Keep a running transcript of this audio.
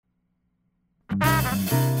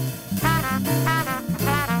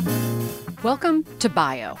Welcome to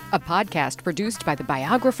Bio, a podcast produced by the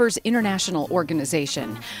Biographers International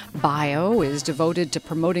Organization. Bio is devoted to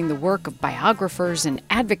promoting the work of biographers and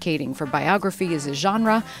advocating for biography as a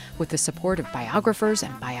genre with the support of biographers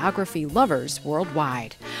and biography lovers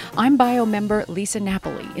worldwide. I'm Bio member Lisa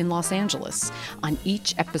Napoli in Los Angeles. On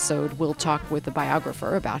each episode, we'll talk with a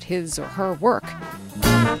biographer about his or her work.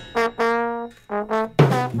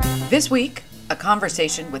 This week, a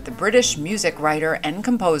conversation with the British music writer and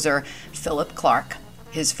composer Philip Clarke.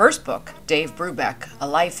 His first book, Dave Brubeck, A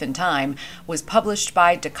Life in Time, was published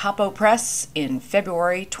by Da Capo Press in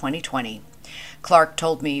February 2020. Clarke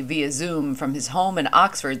told me via Zoom from his home in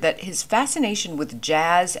Oxford that his fascination with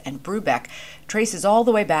jazz and Brubeck traces all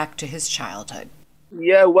the way back to his childhood.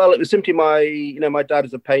 Yeah, well, it was simply my dad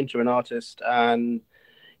is a painter and artist, and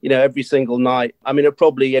every single night. I mean, it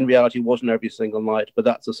probably in reality wasn't every single night, but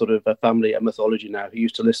that's a sort of a family mythology now. He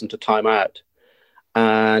used to listen to Time Out,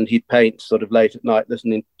 and he'd paint sort of late at night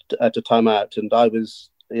listening to Time Out. And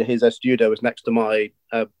his studio was next to my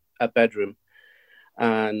bedroom,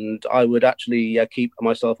 and I would actually keep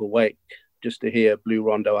myself awake just to hear Blue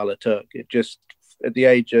Rondo a la Turk. It just, at the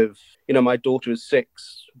age of, my daughter is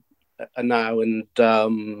 6 now, and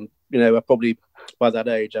I probably, by that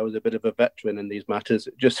age, I was a bit of a veteran in these matters.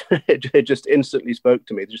 It just instantly spoke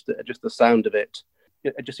to me. Just the sound of it.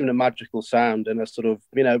 It just seemed a magical sound, and a sort of,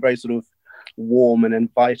 very sort of warm and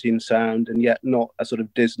inviting sound, and yet not a sort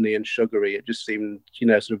of Disney and sugary. It just seemed,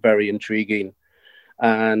 sort of very intriguing.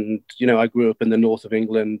 And I grew up in the north of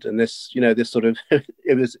England, and this sort of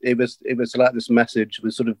it was like this message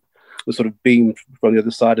was sort of beamed from the other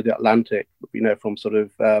side of the Atlantic. From sort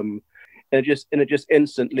of. It just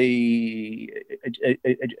instantly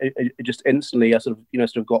sort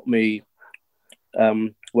of got me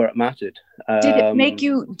where it mattered. Did it make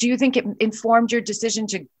you? Do you think it informed your decision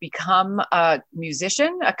to become a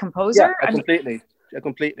musician, a composer? Yeah,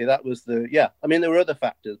 completely. That was I mean, there were other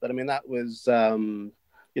factors, but I mean that was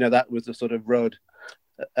that was the sort of road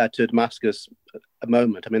to Damascus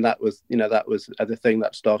moment. I mean that was the thing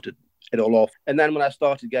that started it all off. And then when I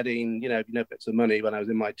started getting bits of money when I was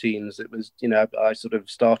in my teens, it was I sort of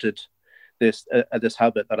started this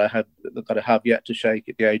habit that I have yet to shake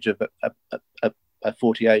at the age of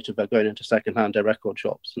 48 of going into secondhand record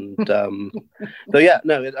shops. And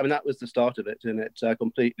that was the start of it, and it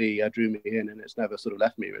completely drew me in, and it's never sort of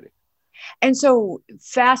left me really. And so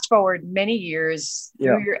fast forward many years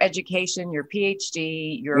through your education, your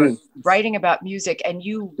PhD, you're writing about music, and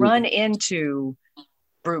you run into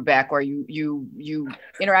Brubeck, or you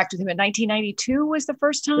interact with him in 1992 was the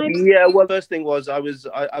first time? Yeah, well, the first thing was I was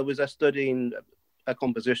studying a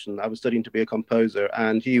composition. I was studying to be a composer,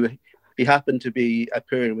 and he happened to be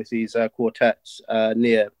appearing with these quartets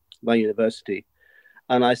near my university.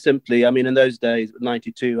 And I simply, in those days,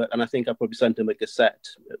 92, and I think I probably sent him a cassette,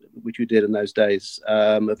 which we did in those days,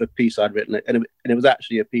 of a piece I'd written. And it was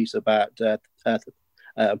actually a piece about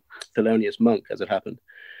Thelonious Monk, as it happened.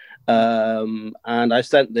 And I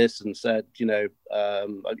sent this and said, I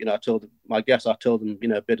told them a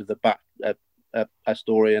bit of the back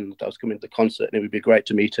story, and I was coming to the concert, and it would be great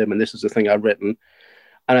to meet him, and this is the thing I'd written.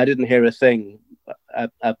 And I didn't hear a thing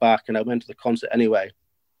back, and I went to the concert anyway.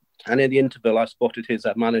 And in the interval, I spotted his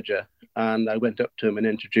manager, and I went up to him and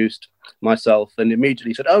introduced myself, and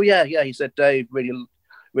immediately said, "Oh yeah." He said, "Dave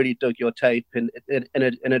really dug your tape, and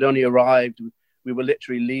it only arrived. We were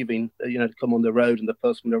literally leaving, to come on the road, and the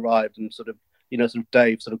postman arrived, and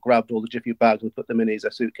Dave sort of grabbed all the jiffy bags and put them in his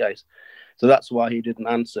suitcase. So that's why he didn't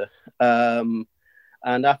answer." And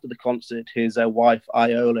after the concert, his wife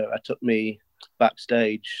Iola took me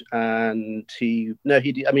backstage, and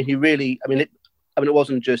it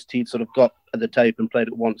wasn't just he'd sort of got the tape and played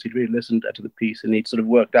it once. He'd really listened to the piece, and he'd sort of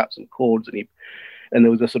worked out some chords, and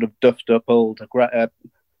there was a sort of duffed up old sort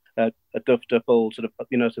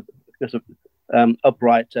of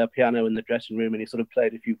upright piano in the dressing room, and he sort of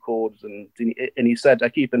played a few chords, and he said, "I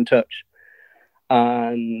keep in touch."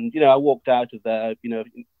 And I walked out of there,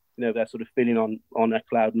 they're sort of feeling on a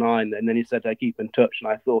cloud nine, and then he said, "I keep in touch,"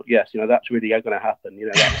 and I thought, yes, that's really going to happen,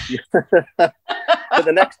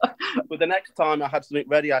 But the next time I had something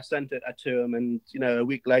ready, I sent it to him, and a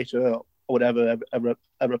week later or whatever, a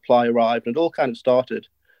reply arrived, and it all kind of started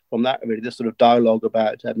from that, really, this sort of dialogue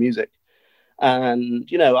about music. And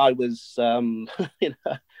I was I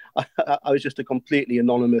was just a completely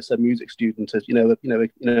anonymous music student,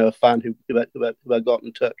 a fan who had got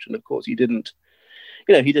in touch, and of course he didn't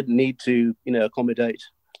need to accommodate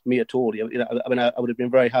me at all. I would have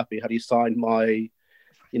been very happy had he signed my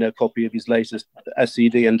copy of his latest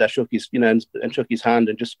CD, and shook his, and shook his hand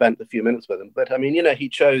and just spent a few minutes with him. But I mean, he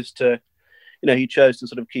chose to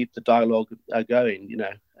sort of keep the dialogue going,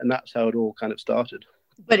 and that's how it all kind of started.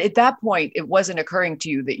 But at that point, it wasn't occurring to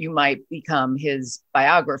you that you might become his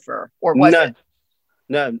biographer, or was it?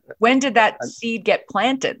 No. When did that seed get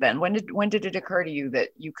planted then? When did it occur to you that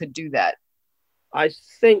you could do that? I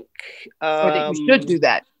think... or that you should do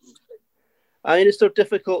that? I mean, it's so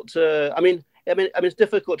difficult to... I mean, it's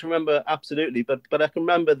difficult to remember absolutely, but I can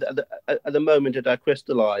remember that at the moment it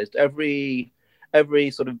crystallized. Every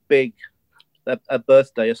sort of big a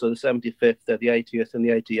birthday, so the 75th, the 80th, and the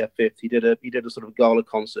 85th, he did a sort of gala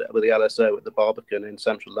concert with the LSO at the Barbican in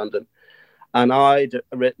central London, and I'd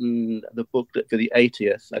written the booklet for the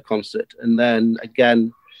 80th concert, and then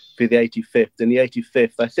again for the 85th. And the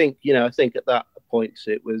 85th, I think at that point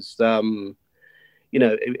it was.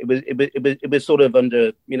 It was sort of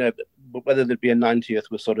under, whether there'd be a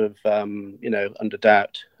 90th was sort of, under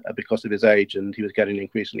doubt because of his age, and he was getting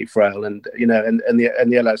increasingly frail, and the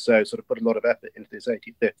LSO sort of put a lot of effort into this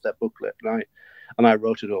 85th booklet, and I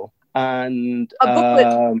wrote it all. And a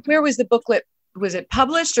booklet. Where was the booklet? Was it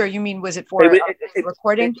published, or you mean was it for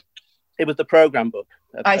recording? It was the program book.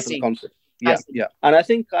 I see. The concert. Yeah. And I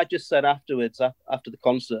think I just said afterwards, after the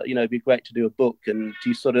concert, it'd be great to do a book, and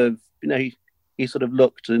he sort of, he sort of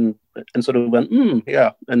looked and sort of went,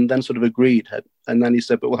 yeah, and then sort of agreed. And then he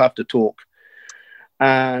said, but we'll have to talk.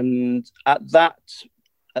 And at that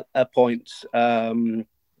point,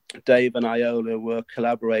 Dave and Iola were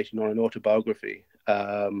collaborating on an autobiography.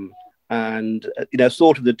 And,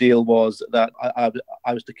 sort of the deal was that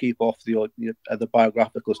I was to keep off the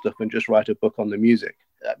biographical stuff and just write a book on the music.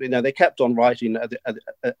 They kept on writing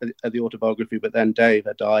the autobiography, but then Dave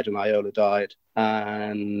had died and Iola died.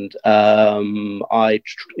 And I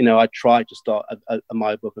tried to start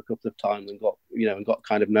my book a couple of times and got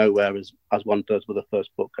kind of nowhere, as one does with a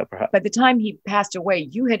first book, perhaps. By the time he passed away,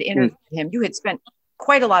 you had interviewed him. You had spent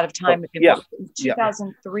quite a lot of time with him. Yeah. In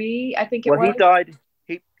 2003, I think it was. Well, he died.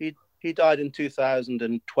 He died in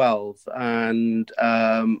 2012, and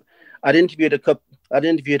I'd interviewed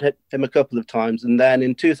him a couple of times, and then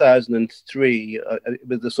in 2003, it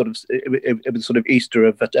was the sort of Easter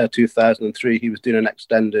of 2003. He was doing an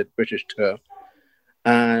extended British tour,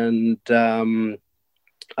 and I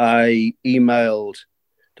emailed.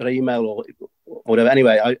 Did I email or whatever?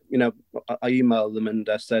 Anyway, I emailed them and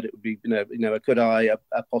said it would be could I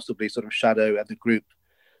possibly sort of shadow the group,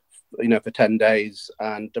 for 10 days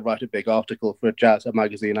and to write a big article for a jazz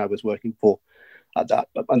magazine I was working for at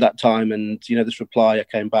that time. And, this reply I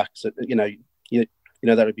came back, said, that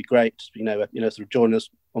would be great, sort of join us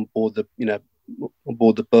on board the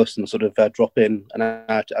bus and sort of drop in and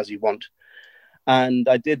out as you want. And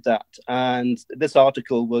I did that. And this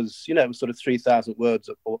article was, sort of 3,000 words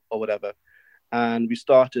or whatever. And we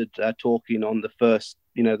started talking on the first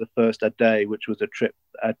day, which was a trip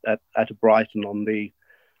at Brighton on the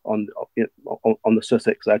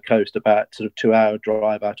Sussex coast, about sort of 2-hour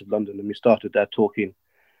drive out of London, and we started talking.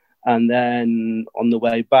 And then on the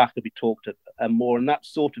way back, we talked more, and that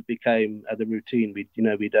sort of became the routine. We'd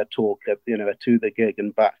talk to the gig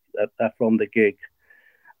and back from the gig.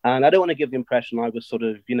 And I don't want to give the impression I was sort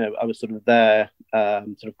of there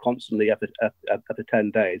sort of constantly after 10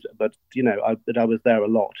 days, but I was there a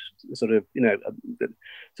lot, sort of,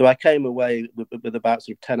 so I came away with about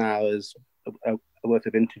sort of 10 hours worth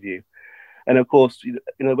of interview. And of course,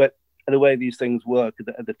 the way these things work,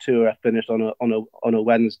 the tour finished on a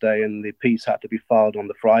Wednesday, and the piece had to be filed on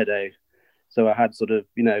the Friday. So I had sort of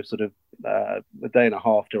a day and a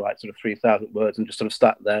half to write sort of 3,000 words, and just sort of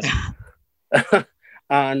sat there.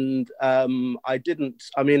 And I didn't.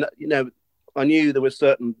 I mean, I knew there were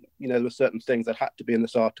certain things that had to be in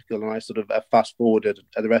this article, and I sort of fast forwarded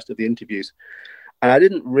the rest of the interviews. And I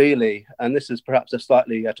didn't really, and this is perhaps a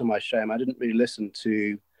slightly to my shame, I didn't really listen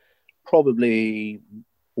to probably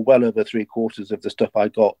well over 3/4 of the stuff I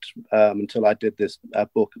got until I did this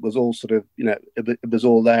book. It was all sort of, it was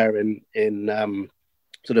all there in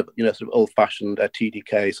sort of old-fashioned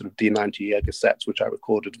TDK sort of D90 cassettes, which I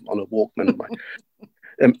recorded on a Walkman.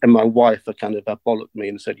 And my wife kind of bollocked me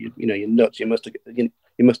and said, you're nuts. You must have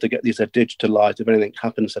get these digitalized. If anything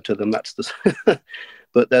happens to them, that's the.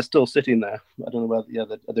 But they're still sitting there. I don't know whether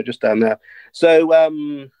they're just down there. So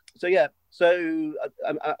yeah. So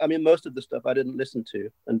I mean, most of the stuff I didn't listen to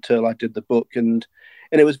until I did the book, and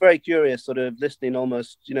it was very curious, sort of listening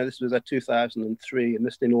almost. This was 2003, and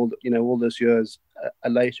listening all those years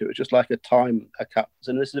later. It was just like a time capsule.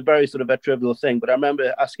 And this is a very sort of a trivial thing, but I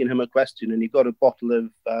remember asking him a question, and he got a bottle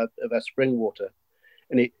of spring water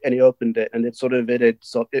and he opened it, and it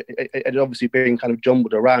had obviously been kind of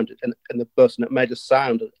jumbled around it, and the person that made a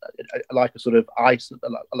sound like a sort of ice,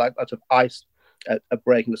 like a sort of ice a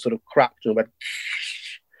breaking, that sort of cracked and went.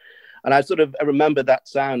 And I remembered that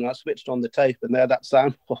sound, and I switched on the tape, and there that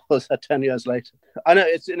sound was 10 years later. I know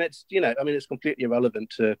it's it's completely irrelevant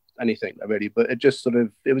to anything really, but it just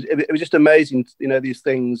it was just amazing. These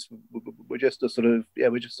things were just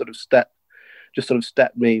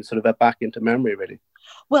stepped me back into memory really.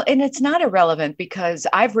 Well, and it's not irrelevant because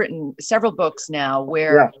I've written several books now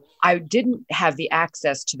where I didn't have the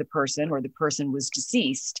access to the person, or the person was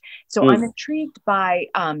deceased. So I'm intrigued by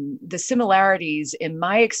the similarities in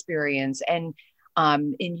my experience and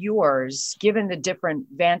in yours, given the different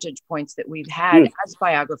vantage points that we've had as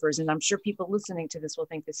biographers. And I'm sure people listening to this will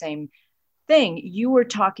think the same thing. You were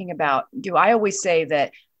talking about, I always say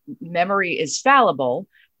that memory is fallible,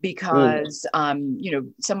 because,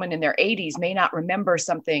 someone in their 80s may not remember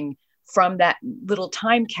something from that little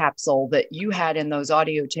time capsule that you had in those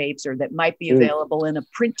audio tapes, or that might be available in a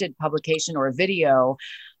printed publication or a video.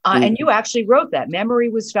 And you actually wrote that memory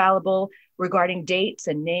was fallible regarding dates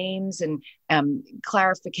and names and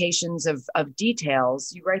clarifications of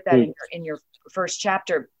details. You write that in your first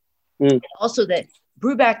chapter. And also that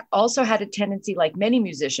Brubeck also had a tendency, like many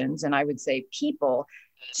musicians, and I would say people,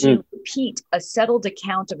 to repeat a settled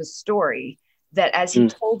account of a story that, as he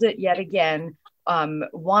told it yet again,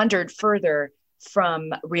 wandered further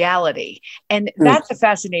from reality. And that's a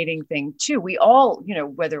fascinating thing too. We all,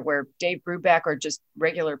 whether we're Dave Brubeck or just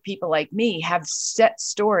regular people like me, have set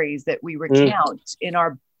stories that we recount in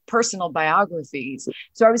our personal biographies.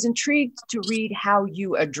 So I was intrigued to read how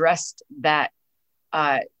you addressed that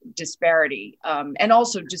disparity, and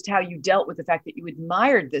also just how you dealt with the fact that you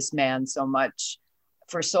admired this man so much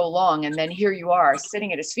for so long, and then here you are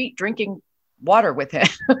sitting at his feet drinking water with him.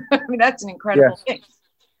 I mean, that's an incredible thing.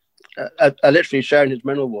 I literally sharing his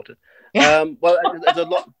mineral water. Well, there's a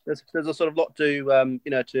lot. There's a sort of lot to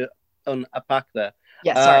to unpack there.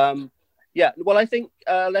 Well, I think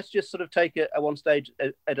let's just sort of take it at one stage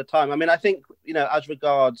at a time. I mean, I think as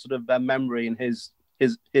regards sort of memory and his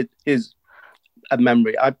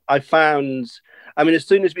memory, I found. I mean, as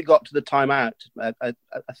soon as we got to the time out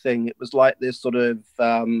thing, it was like this sort of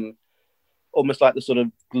almost like the sort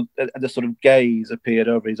of gaze appeared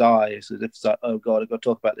over his eyes, as if it's like, oh God, I've got to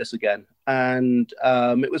talk about this again. And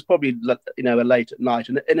it was probably late at night,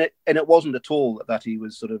 and it wasn't at all that he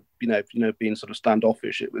was sort of being sort of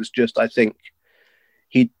standoffish. It was just, I think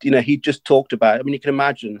he just talked about. I mean, you can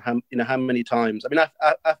imagine how many times. I mean,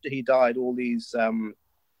 after he died, all these.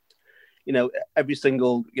 Every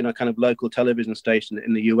single, kind of local television station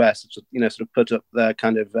in the US, sort of put up their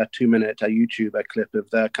kind of 2-minute YouTube clip of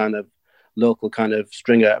their kind of local kind of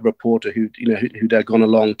stringer reporter who'd gone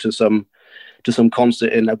along to some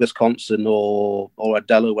concert in Wisconsin or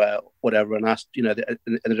Delaware, whatever, and asked, and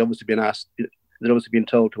they'd obviously been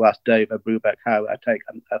told to ask Dave Brubeck how a take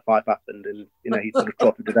a five happened, and he sort of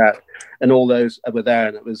trotted it out, and all those were there,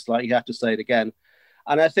 and it was like you have to say it again.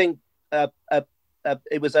 And I think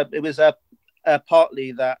it was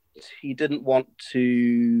partly that he didn't want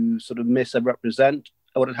to sort of misrepresent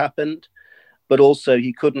what had happened, but also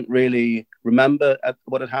he couldn't really remember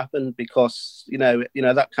what had happened because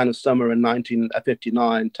that kind of summer in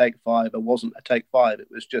 1959, take five, it wasn't a take five.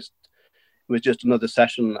 It was just another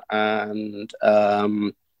session, and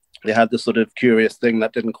they had this sort of curious thing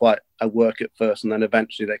that didn't quite work at first, and then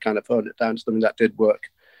eventually they kind of honed it down to something that did work.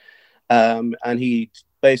 And he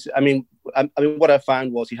basically, I mean, what I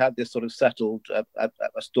found was he had this sort of settled a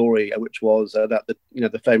story, which was that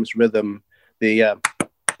the famous rhythm, that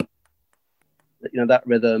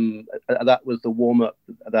rhythm, that was the warm up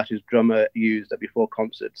that his drummer used before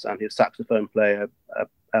concerts, and his saxophone player,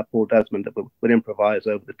 Paul Desmond, would improvise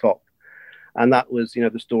over the top, and that was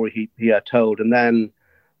the story he had told. And then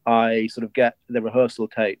I sort of get the rehearsal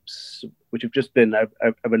tapes, which have just been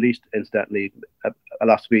released incidentally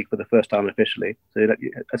last week for the first time officially, so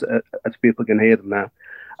as people can hear them now.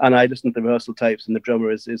 And I listened to the rehearsal tapes, and the drummer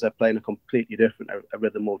is playing a completely different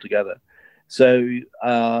rhythm altogether. So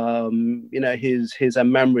his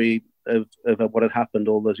memory of what had happened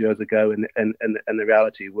all those years ago and the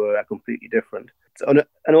reality were completely different. So,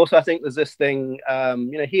 and also I think there's this thing.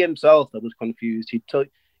 He himself was confused. He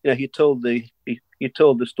told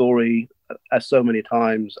the story so many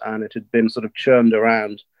times, and it had been sort of churned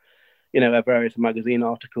around, various magazine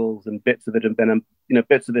articles, and bits of it had been,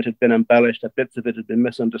 embellished, bits of it had been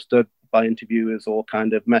misunderstood by interviewers or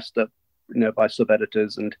kind of messed up, by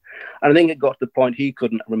sub-editors, and I think it got to the point he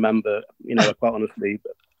couldn't remember, quite honestly,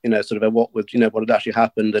 sort of what had actually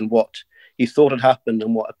happened and what he thought had happened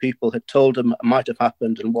and what people had told him might have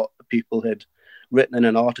happened and what people had written in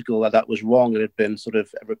an article that was wrong and had been sort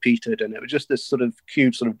of repeated. And it was just this sort of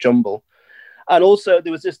huge sort of jumble. And also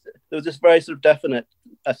there was this very sort of definite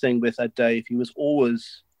thing with Dave. He was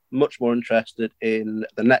always much more interested in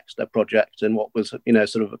the next project and what was,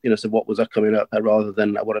 sort of what was coming up rather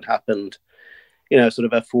than what had happened,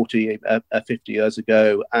 sort of 50 years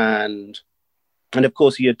ago. And of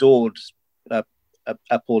course he adored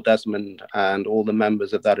Paul Desmond and all the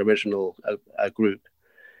members of that original group.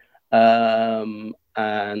 And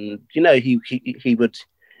he would,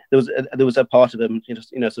 there was a part of him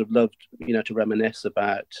sort of loved to reminisce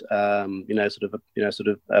about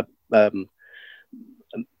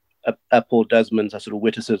Paul Desmond's sort of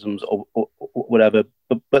witticisms or whatever,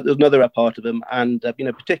 but there's another part of him, and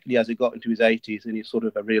particularly as he got into his 80s and he sort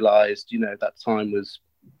of realized that time was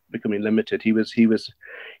becoming limited. He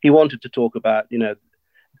wanted to talk about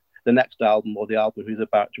the next album or the album he was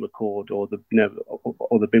about to record, or the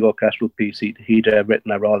or the big orchestral piece he'd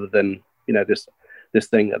written, rather than this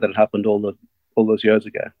thing that happened all those years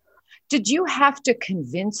ago. Did you have to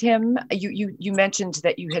convince him? You mentioned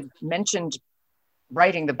that you had mentioned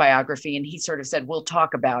writing the biography, and he sort of said, "We'll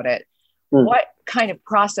talk about it." What kind of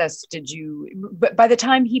process did you? But by the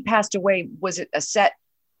time he passed away, was it a set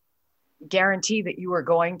guarantee that you were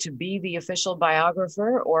going to be the official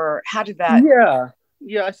biographer, or how did that?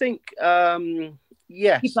 Yeah, I think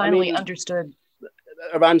yes. He finally understood.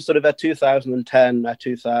 Around sort of 2010,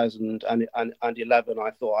 2011,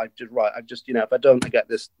 I thought I just if I don't get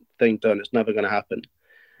this thing done, it's never going to happen.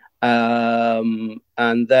 And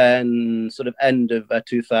then sort of end of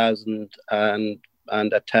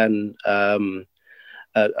 2010,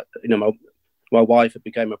 my wife had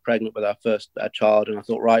became pregnant with our first child, and I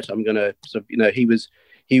thought, right, I'm going to sort of, he was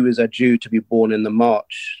due to be born in the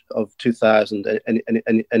March of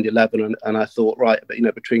 2011, and I thought, right,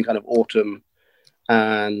 but between kind of autumn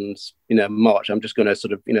and March, I'm just going to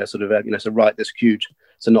sort of write this huge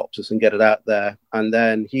synopsis and get it out there. And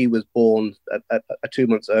then he was born 2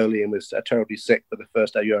 months early and was terribly sick for the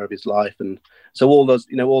first year of his life, and so all those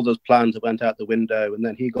plans went out the window. And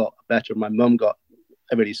then he got better, and my mum got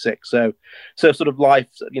really sick. So sort of life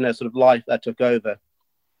that took over.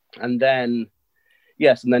 And then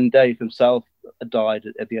Dave himself died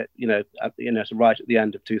at the right at the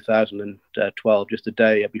end of 2012, just a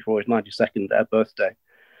day before his 92nd birthday.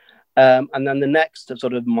 And then the next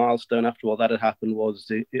sort of milestone after all that had happened was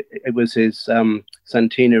it was his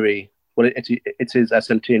centenary. Well, it's his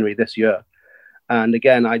centenary this year, and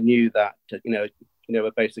again I knew that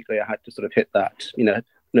basically I had to sort of hit that.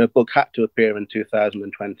 A book had to appear in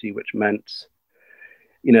 2020, which meant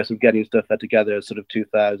sort of getting stuff together sort of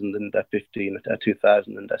 2015,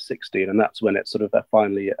 2016, and that's when it sort of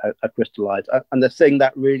finally crystallized. And the thing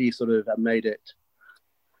that really sort of made it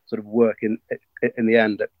sort of work in the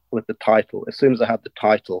end with the title. As soon as I had the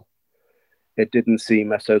title, it didn't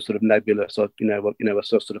seem so sort of nebulous or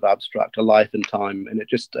so sort of abstract, a life and time. And it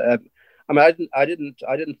just, I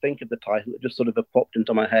didn't think of the title. It just sort of popped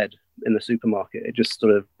into my head in the supermarket. It just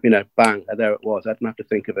sort of bang, there it was. I didn't have to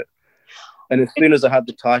think of it. And as soon as I had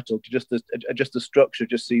the title, just the structure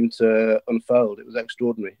just seemed to unfold. It was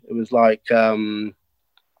extraordinary. It was like it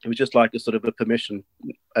was just like a sort of a permission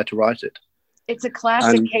to write it. It's a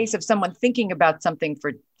classic case of someone thinking about something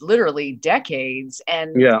for literally decades,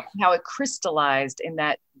 and how it crystallized in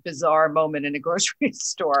that bizarre moment in a grocery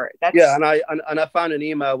store. And I found an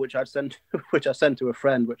email which I sent to a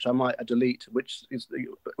friend, which I might delete, which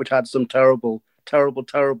had some terrible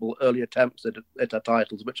early attempts at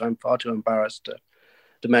titles, which I'm far too embarrassed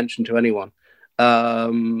to mention to anyone.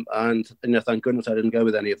 And thank goodness I didn't go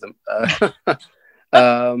with any of them.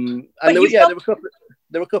 And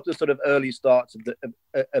there were a couple of sort of early starts of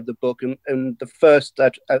the book, and the first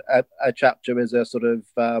chapter is a sort of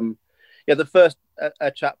the first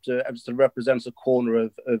chapter sort of represents a corner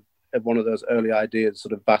of one of those early ideas,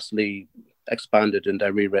 sort of vastly expanded and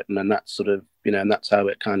rewritten, and that's sort of and that's how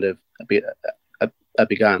it kind of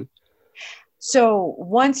began. So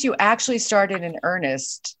once you actually started in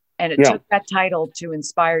earnest, and it took that title to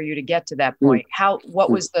inspire you to get to that point,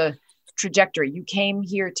 what was the trajectory? You came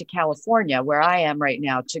here to California, where I am right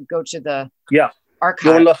now, to go to the archive.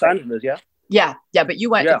 You're in Los Angeles, yeah, but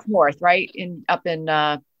you went north, right? Up in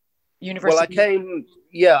University. Well,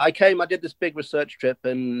 I came. I did this big research trip,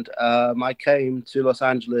 and I came to Los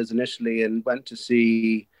Angeles initially and went to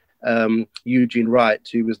see Eugene Wright,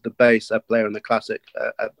 who was the bass player in the classic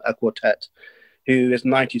quartet, who is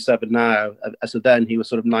 97 now. So then he was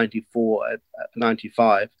sort of 94,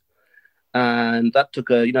 95. And that took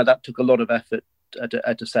a lot of effort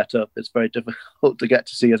to set up. It's very difficult to get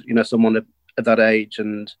to see, someone at that age.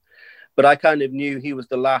 But I kind of knew he was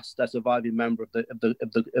the last surviving member of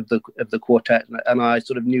the quartet, and I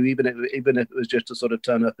sort of knew even if it was just to sort of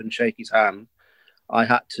turn up and shake his hand, I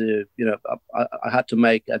had to, I had to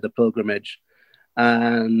make the pilgrimage.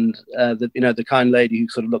 And the kind lady who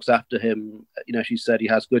sort of looks after him, she said he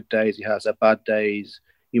has good days, he has bad days.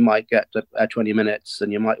 You might get 20 minutes,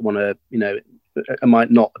 and you might want to, it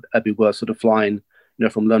might not be worth sort of flying,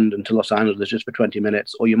 from London to Los Angeles just for 20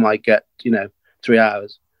 minutes, or you might get, 3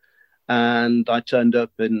 hours. And I turned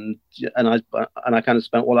up, and I kind of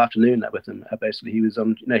spent all afternoon there with him. Basically, he was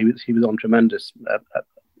on, he was on tremendous,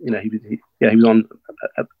 he was on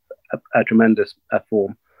a tremendous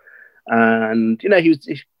form. And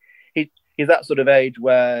he's that sort of age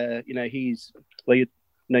where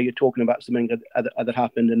you're talking about something that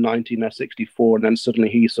happened in 1964, and then suddenly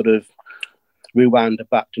he sort of rewound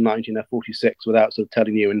back to 1946 without sort of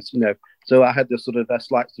telling you. And so I had this sort of a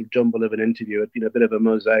slight sort of jumble of an interview, a bit of a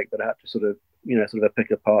mosaic that I had to sort of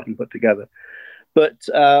pick apart and put together. But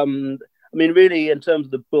I mean, really, in terms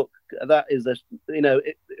of the book, that is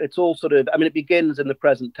it's all sort of, I mean, it begins in the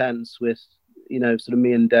present tense with sort of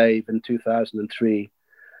me and Dave in 2003,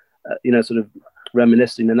 sort of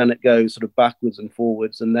reminiscing, and then it goes sort of backwards and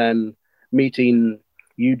forwards, and then meeting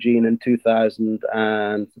Eugene in 2000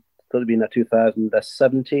 and sort of been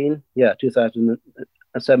 2017,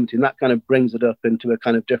 2017. That kind of brings it up into a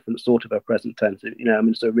kind of different sort of a present tense, I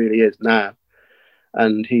mean, so it really is now.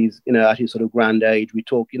 And he's, at his sort of grand age, we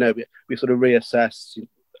talk, we sort of reassess,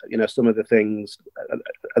 some of the things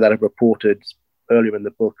that I've reported earlier in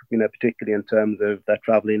the book, particularly in terms of their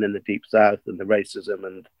traveling in the Deep South and the racism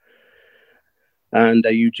and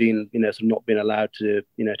Eugene, sort of not being allowed to,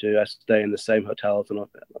 to stay in the same hotels and all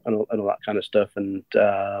that kind of stuff. And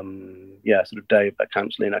sort of Dave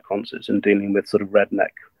cancelling our concerts and dealing with sort of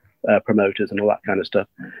redneck promoters and all that kind of stuff.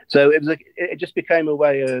 So it just became a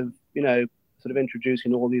way of, sort of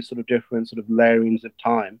introducing all these sort of different sort of layerings of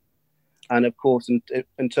time. And of course,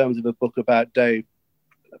 in terms of a book about Dave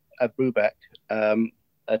Brubeck,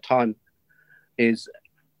 time is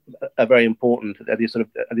very important. These sort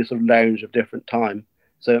of layers of different time.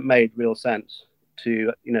 So it made real sense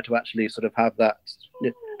to to actually sort of have that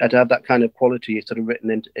to have that kind of quality sort of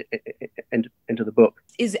written into the book.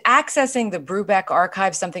 Is accessing the Brubeck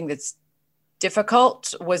archive something that's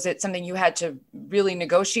difficult? Was it something you had to really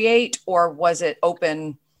negotiate, or was it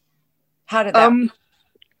open? How did that?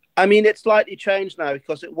 I mean, it's slightly changed now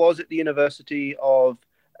because it was at the University of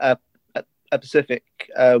Pacific,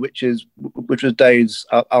 which was Dave's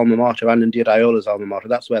alma mater, and indeed Iola's alma mater.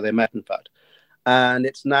 That's where they met, in fact. And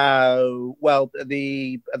it's now, well,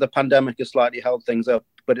 the pandemic has slightly held things up,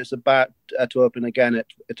 but it's about to open again at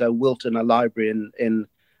Wilton, a library in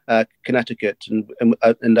Connecticut, and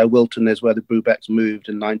Wilton is where the Brubecks moved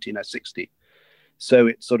in 1960. So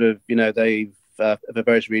it's sort of, they've for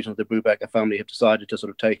various reasons, the Brubeck family have decided to sort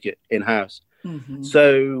of take it in house. Mm-hmm.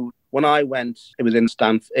 So when I went, it was in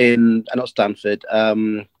Stockton,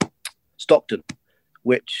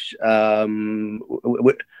 which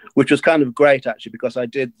was kind of great actually, because I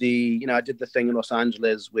did the thing in Los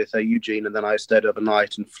Angeles with Eugene, and then I stayed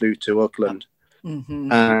overnight and flew to Oakland.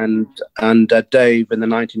 Mm-hmm. And Dave in the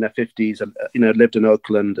 1950s, lived in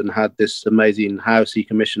Oakland and had this amazing house he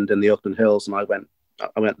commissioned in the Oakland Hills, and I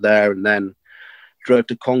went there and then drove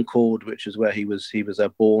to Concord, which is where he was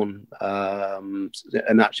born,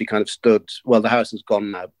 and actually kind of stood. Well, the house is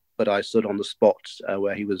gone now, but I stood on the spot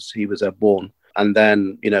where he was born, and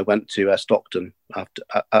then went to Stockton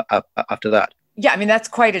after that. Yeah, I mean that's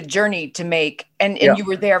quite a journey to make, and you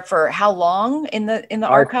were there for how long in the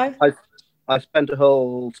archive? I spent a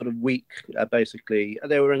whole sort of week, basically.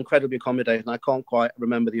 They were incredibly accommodating. I can't quite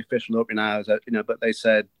remember the official opening hours, but they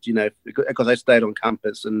said, because I stayed on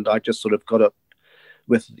campus and I just sort of got up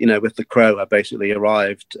with the crow. I basically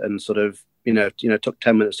arrived and sort of, took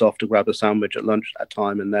 10 minutes off to grab a sandwich at lunch at that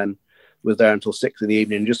time, and then was there until 6 in the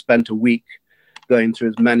evening. Just spent a week going through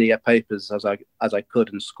as many papers as I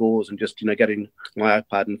could and scores, and just, getting my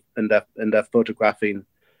iPad and photographing,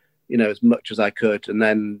 as much as I could. And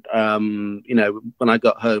then, when I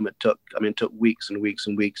got home, it took weeks and weeks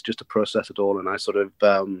and weeks just to process it all. And I sort of,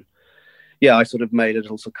 I sort of made a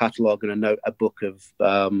little catalogue and a book of,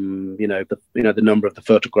 the number of the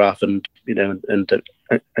photograph and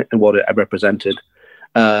what it represented.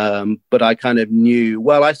 But I kind of knew,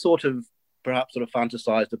 I sort of perhaps sort of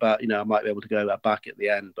fantasized about, I might be able to go back at the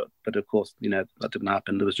end, but of course, that didn't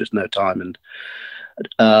happen. There was just no time.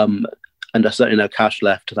 And there's certainly no cash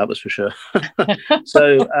left, that was for sure.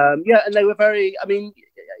 So, and they were very,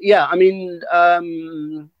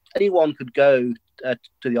 anyone could go to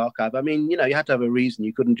the archive. I mean, you had to have a reason.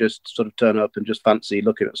 You couldn't just sort of turn up and just fancy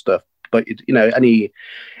looking at stuff. But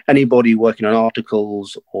anybody working on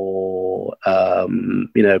articles or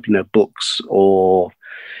books or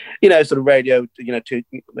sort of radio,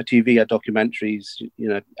 TV or documentaries,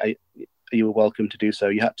 you were welcome to do so.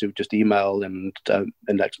 You had to just email and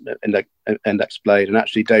explain. And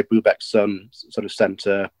actually, Dave Brubeck's son sort of sent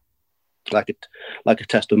like a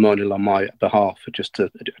testimonial on my behalf, just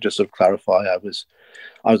to sort of clarify. I was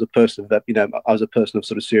a person that I was a person of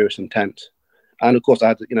sort of serious intent, and of course I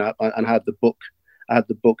had and had the book. I had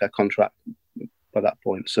the book a contract by that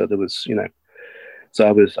point, so there was so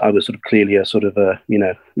I was sort of clearly a sort of a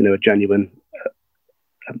a genuine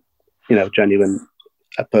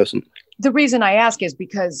person. The reason I ask is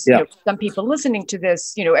because some people listening to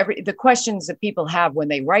this, the questions that people have when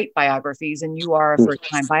they write biographies, and you are a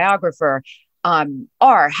first-time biographer,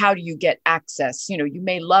 are how do you get access? You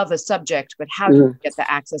may love a subject, but how do you get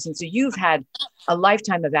the access? And so you've had a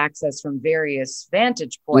lifetime of access from various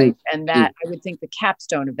vantage points, and that I would think the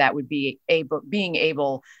capstone of that would be being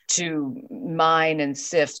able to mine and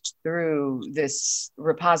sift through this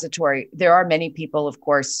repository. There are many people, of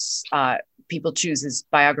course, people choose as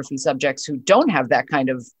biography subjects who don't have that kind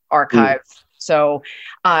of archive. So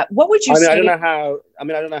what would you say? I don't know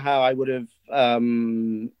how I would have,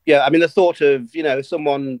 the thought of, if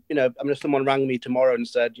someone rang me tomorrow and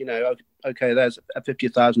said, okay, there's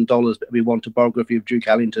 $50,000, but we want a biography of Duke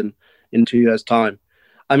Ellington in 2 years' time.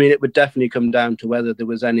 I mean, it would definitely come down to whether there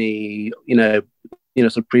was any,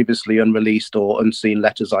 sort of previously unreleased or unseen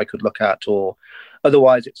letters I could look at, or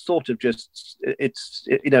otherwise it's sort of just, it's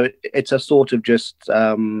a sort of just, sort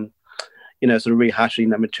of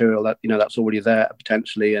rehashing the material that, that's already there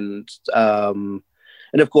potentially. And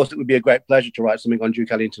of course it would be a great pleasure to write something on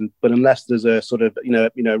Duke Ellington, but unless there's a sort of,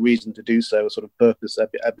 reason to do so, a sort of purpose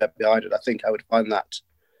behind it, I think I would find that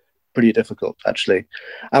pretty difficult, actually.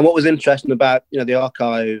 And what was interesting about, the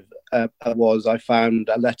archive was I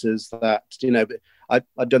found letters that,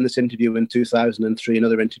 I'd done this interview in 2003 and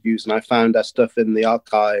other interviews, and I found stuff in the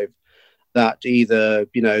archive that either,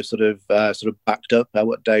 sort of backed up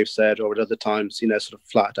what Dave said, or at other times, sort of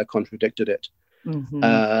flat, I contradicted it.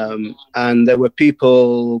 And there were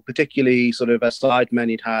people, particularly sort of sidemen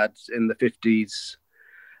he'd had in the 50s,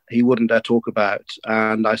 he wouldn't talk about.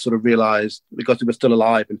 And I sort of realized, because he was still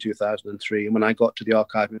alive in 2003, and when I got to the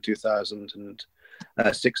archive in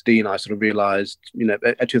 2016, I sort of realized,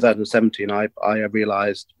 2017, I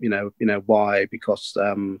realized, why, because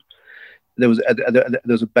there was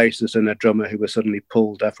a bassist and a drummer who were suddenly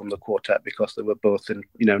pulled from the quartet because they were both in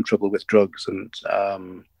trouble with drugs, and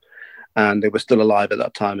they were still alive at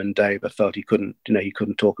that time. And Dave, I felt he couldn't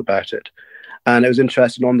talk about it. And it was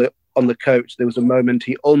interesting, on the coach, there was a moment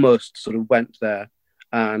he almost sort of went there,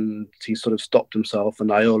 and he sort of stopped himself,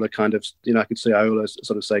 and Iola kind of, I could see Iola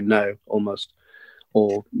sort of saying no, almost,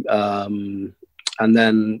 or and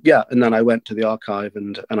then I went to the archive,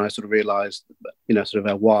 and I sort of realized, sort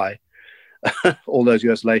of why. All those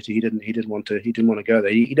years later, he didn't want to go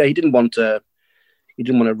there. He didn't want to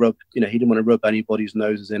rub anybody's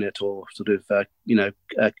noses in it, or sort of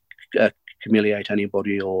humiliate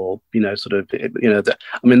anybody, or sort of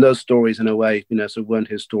those stories in a way sort of weren't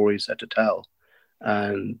his stories to tell.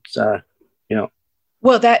 And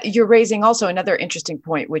well, that you're raising also another interesting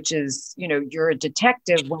point, which is, you're a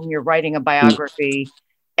detective when you're writing a biography,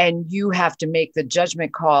 and you have to make the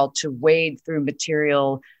judgment call to wade through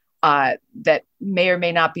material that may or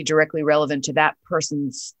may not be directly relevant to that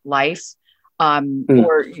person's life.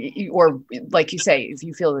 Or like you say, if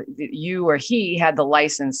you feel that you or he had the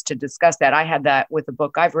license to discuss that. I had that with a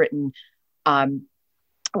book I've written,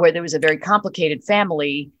 where there was a very complicated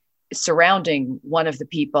family surrounding one of the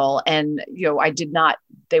people, and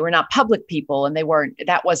they were not public people, and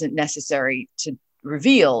that wasn't necessary to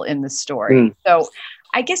reveal in the story. So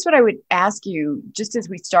I guess what I would ask you, just as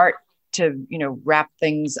we start to wrap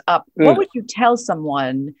things up, what would you tell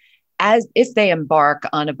someone as if they embark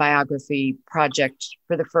on a biography project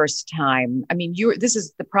for the first time? I mean, this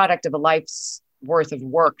is the product of a life's worth of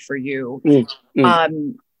work for you.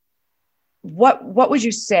 What would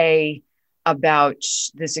you say about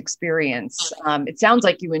this experience? It sounds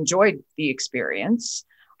like you enjoyed the experience.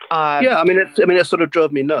 It sort of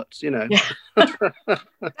drove me nuts, Yeah.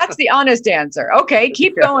 That's the honest answer. Okay,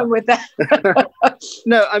 keep going with that.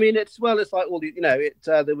 No, it's like all the,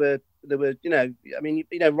 there were,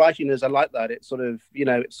 writing is like that. It's sort of,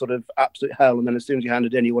 it's sort of absolute hell. And then as soon as you hand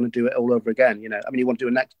it in, you want to do it all over again. You want to do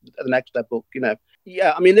the next book,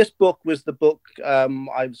 Yeah, this book was the book I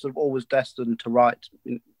was sort of always destined to write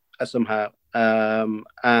somehow.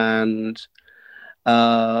 And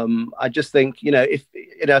I just think, I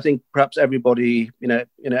think perhaps everybody,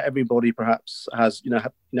 everybody perhaps has,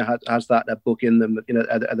 has that book in them,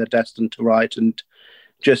 they're destined to write. And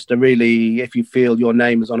just really, if you feel your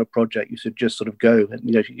name is on a project, you should just sort of go and,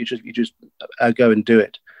 you just go and do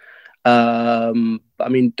it. I mean,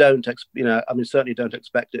 certainly don't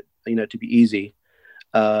expect it, to be easy.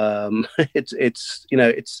 I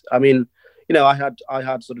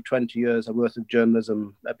had sort of 20 years worth of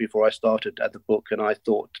journalism before I started at the book, and I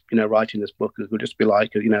thought, writing this book would just be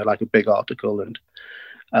like a big article, and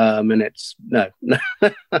it's no,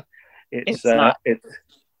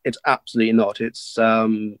 it's absolutely not. It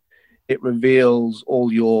reveals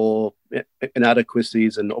all your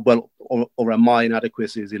inadequacies or my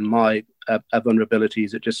inadequacies in my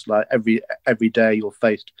vulnerabilities. It just like every day you're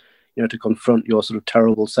faced, to confront your sort of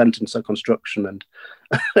terrible sentence construction and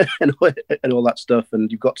and all that stuff,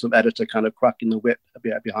 and you've got some editor kind of cracking the whip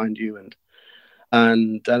behind you,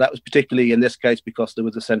 and that was particularly in this case because there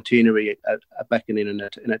was a centenary beckoning, and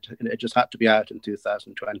it just had to be out in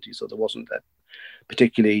 2020, so there wasn't a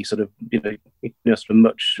particularly sort of sort of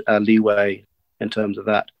much leeway in terms of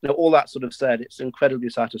that. Now, all that sort of said, it's incredibly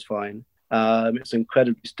satisfying. It's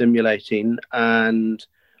incredibly stimulating, and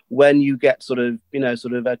when you get sort of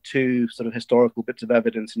two sort of historical bits of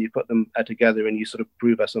evidence and you put them together and you sort of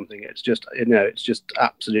prove something, it's just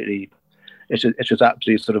absolutely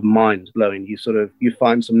sort of mind blowing. You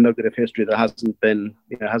find some nugget of history that hasn't been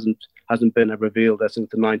revealed since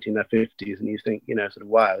the 1950s, and you think, sort of,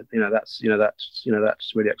 wow, that's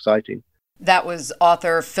really exciting. That was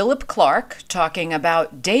author Philip Clark talking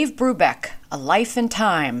about Dave Brubeck, A Life in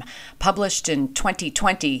Time, published in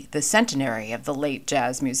 2020, the centenary of the late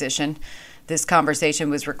jazz musician. This conversation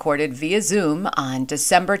was recorded via Zoom on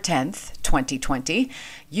December 10th, 2020.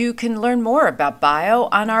 You can learn more about Bio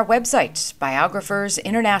on our website,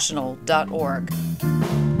 biographersinternational.org.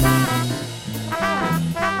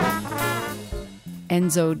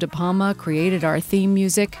 Enzo De Palma created our theme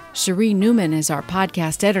music. Cherie Newman is our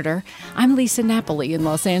podcast editor. I'm Lisa Napoli in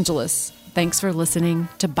Los Angeles. Thanks for listening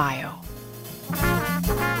to Bio.